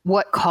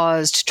what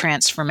caused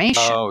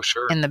transformation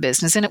in the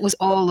business. And it was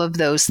all of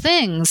those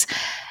things.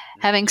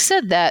 Having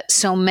said that,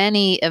 so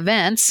many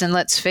events, and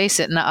let's face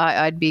it, and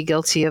I'd be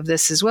guilty of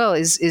this as well,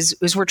 is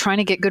we're trying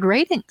to get good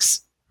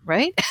ratings.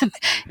 Right?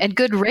 And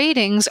good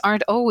ratings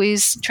aren't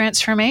always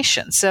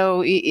transformation.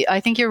 So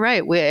I think you're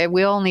right.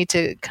 We all need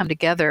to come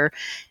together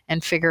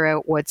and figure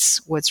out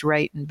what's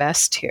right and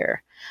best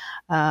here.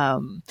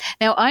 Now,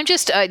 I'm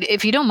just,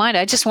 if you don't mind,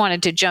 I just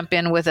wanted to jump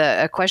in with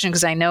a question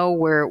because I know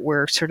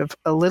we're sort of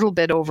a little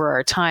bit over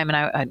our time,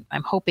 and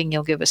I'm hoping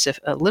you'll give us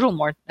a little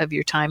more of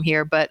your time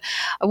here. But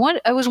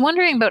I was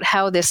wondering about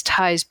how this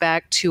ties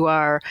back to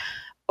our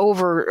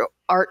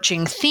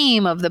overarching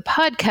theme of the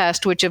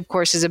podcast, which of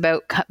course is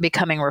about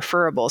becoming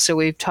referable. So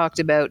we've talked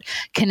about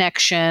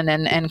connection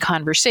and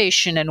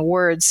conversation and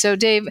words. So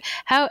Dave,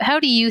 how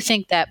do you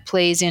think that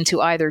plays into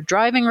either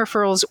driving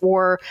referrals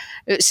or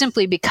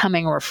simply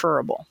becoming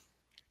referable?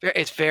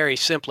 It's very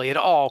simply, it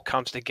all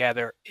comes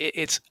together.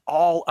 It's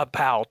all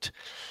about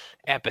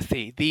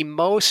empathy, the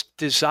most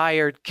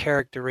desired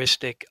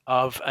characteristic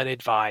of an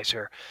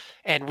advisor,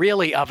 and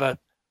really of an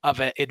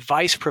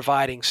advice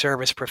providing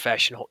service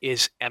professional,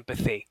 is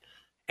empathy.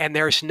 And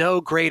there's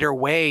no greater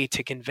way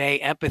to convey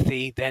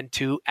empathy than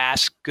to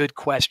ask good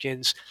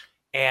questions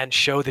and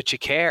show that you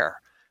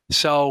care.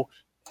 So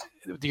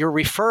your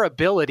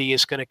referability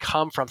is going to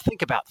come from,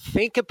 think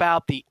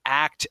about the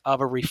act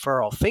of a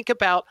referral. Think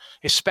about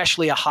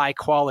especially a high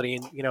quality,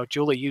 and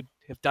Julie, you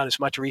have done as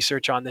much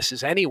research on this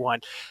as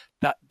anyone.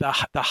 The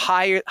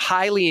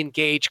highly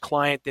engaged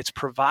client that's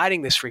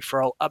providing this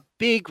referral, a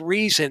big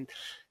reason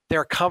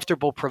they're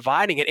comfortable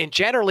providing it. And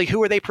generally,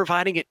 who are they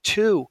providing it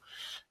to?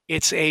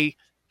 It's a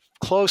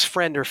close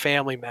friend or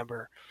family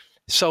member.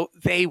 So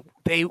they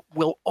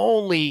will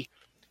only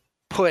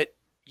put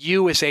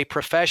you as a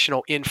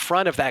professional in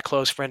front of that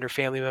close friend or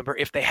family member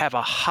if they have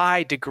a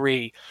high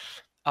degree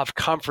of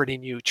comfort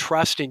in you,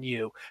 trust in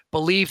you,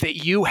 believe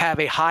that you have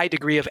a high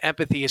degree of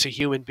empathy as a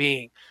human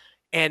being.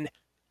 And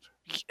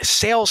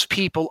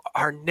salespeople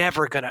are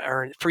never going to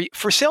earn.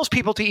 For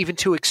salespeople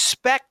to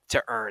expect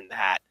to earn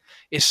that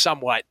is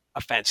somewhat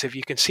offensive.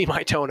 You can see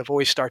my tone of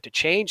voice start to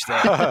change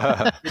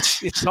there.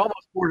 It's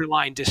almost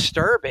borderline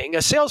disturbing.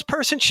 A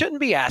salesperson shouldn't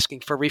be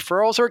asking for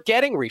referrals or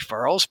getting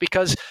referrals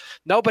because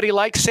nobody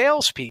likes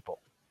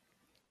salespeople.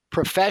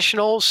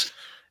 Professionals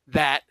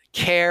that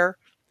care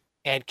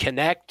and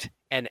connect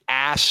and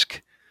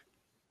ask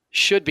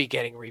should be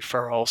getting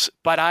referrals.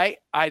 But I'd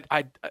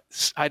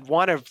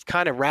want to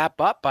kind of wrap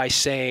up by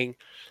saying,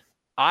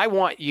 I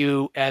want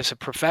you as a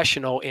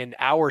professional in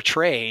our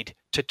trade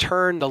to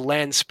turn the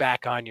lens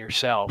back on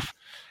yourself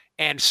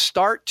and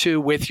start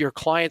to, with your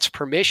client's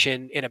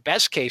permission, in a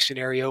best case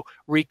scenario,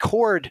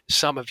 record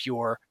some of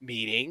your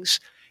meetings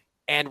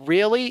and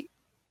really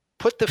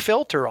put the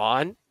filter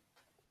on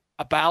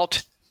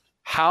about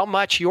how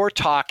much you're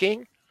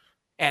talking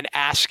and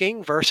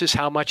asking versus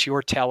how much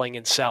you're telling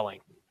and selling.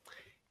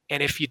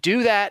 And if you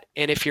do that,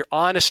 and if you're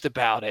honest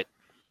about it,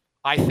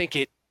 I think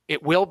it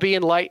will be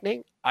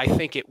enlightening. I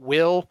think it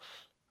will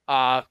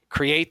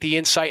create the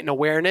insight and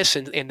awareness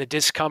and the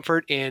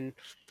discomfort in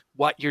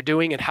what you're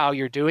doing and how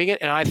you're doing it.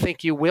 And I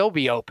think you will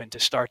be open to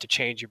start to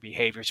change your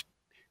behaviors.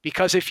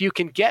 Because if you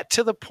can get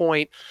to the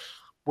point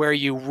where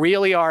you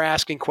really are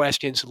asking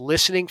questions,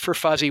 listening for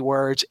fuzzy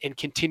words, and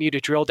continue to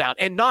drill down,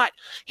 and not,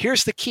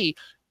 here's the key,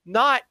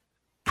 not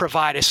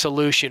provide a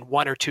solution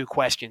 1 or 2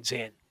 questions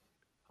in.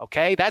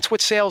 Okay? That's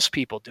what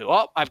salespeople do.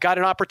 Oh, I've got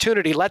an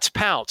opportunity. Let's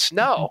pounce.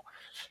 No.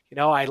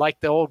 I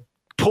like the old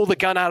pull the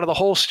gun out of the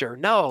holster.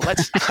 No,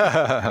 let's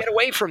get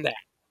away from that.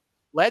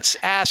 Let's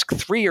ask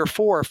 3 or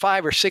 4 or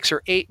 5 or 6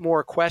 or 8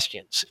 more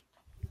questions.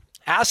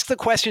 Ask the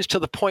questions to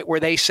the point where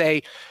they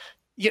say,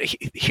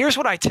 here's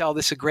what I tell.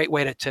 This is a great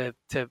way to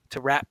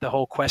wrap the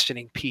whole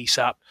questioning piece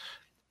up.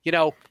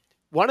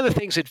 One of the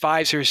things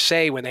advisors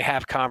say when they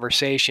have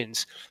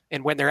conversations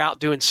and when they're out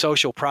doing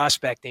social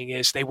prospecting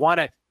is they want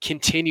to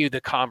continue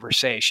the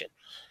conversation.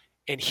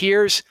 And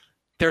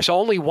there's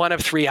only one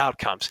of 3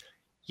 outcomes.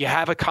 You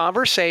have a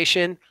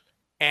conversation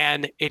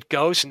and it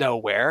goes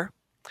nowhere.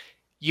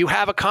 You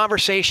have a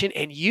conversation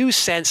and you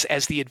sense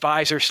as the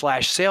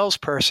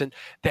advisor/salesperson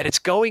that it's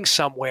going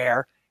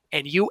somewhere,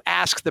 and you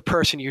ask the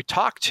person you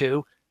talk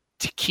to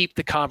keep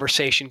the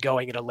conversation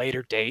going at a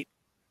later date.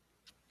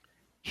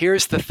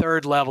 Here's the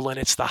 3rd level, and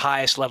it's the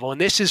highest level.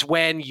 And this is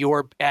when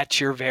you're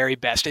at your very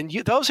best. And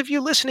those of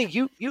you listening,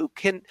 you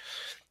can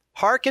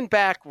harken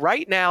back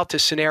right now to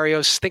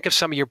scenarios. Think of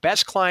some of your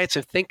best clients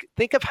and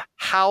think of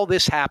how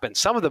this happened.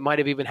 Some of them might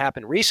have even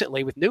happened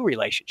recently with new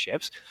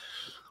relationships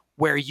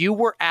where you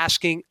were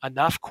asking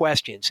enough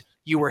questions.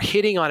 You were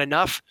hitting on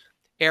enough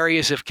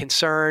areas of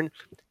concern,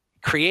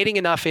 creating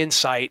enough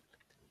insight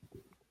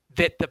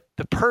that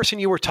the person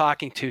you were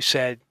talking to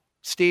said,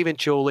 Steve and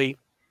Julie,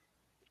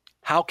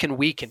 how can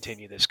we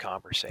continue this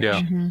conversation?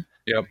 Yeah. Mm-hmm.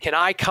 Yep. Can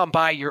I come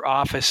by your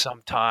office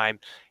sometime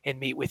and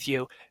meet with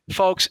you?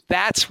 Folks,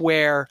 that's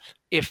where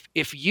if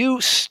you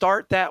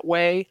start that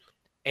way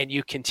and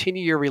you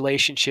continue your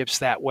relationships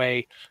that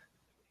way,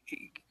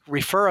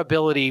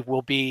 referability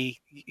will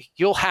be,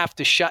 you'll have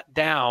to shut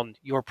down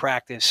your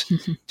practice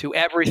to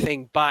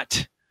everything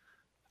but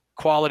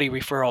quality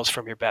referrals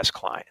from your best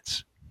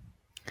clients.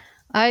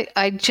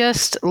 I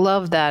just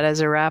love that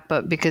as a wrap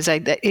up because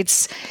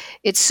it's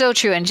so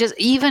true. And just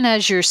even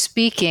as you're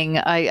speaking,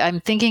 I'm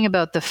thinking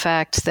about the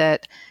fact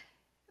that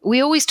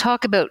we always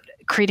talk about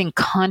creating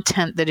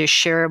content that is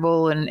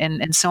shareable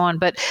and so on.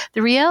 But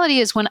the reality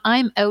is when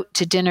I'm out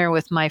to dinner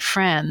with my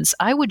friends,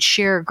 I would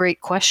share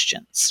great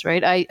questions,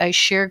 right? I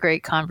share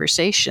great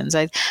conversations.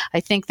 I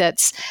think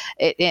that's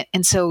it.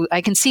 And so I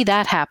can see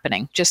that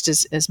happening just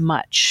as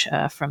much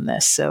from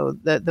this. So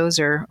those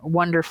are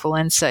wonderful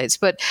insights.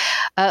 But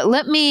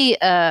let me,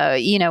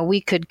 we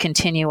could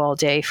continue all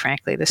day,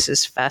 frankly. This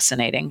is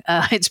fascinating.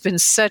 It's been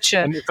such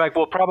a... In fact,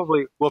 we'll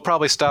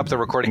probably stop the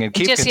recording and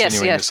keep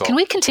continuing this all. Can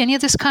we continue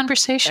this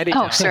conversation?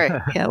 Anytime. Oh, sorry.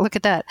 Yeah, look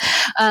at that.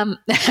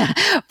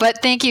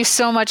 But thank you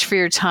so much for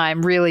your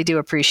time. Really do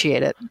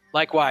appreciate it.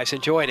 Likewise.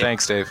 Enjoyed it.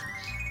 Thanks, Dave.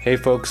 Hey,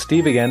 folks.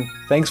 Steve again.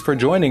 Thanks for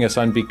joining us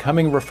on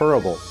Becoming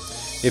Referable.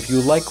 If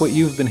you like what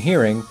you've been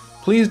hearing,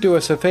 please do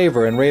us a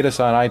favor and rate us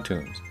on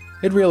iTunes.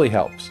 It really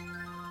helps.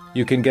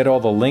 You can get all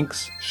the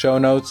links, show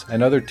notes,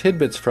 and other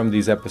tidbits from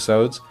these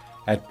episodes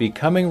at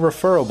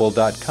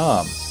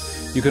becomingreferable.com.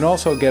 You can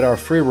also get our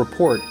free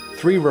report,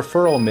 3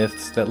 Referral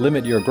Myths That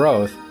Limit Your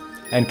Growth,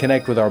 and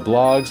connect with our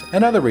blogs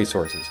and other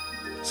resources.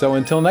 So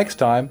until next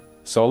time,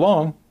 so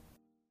long.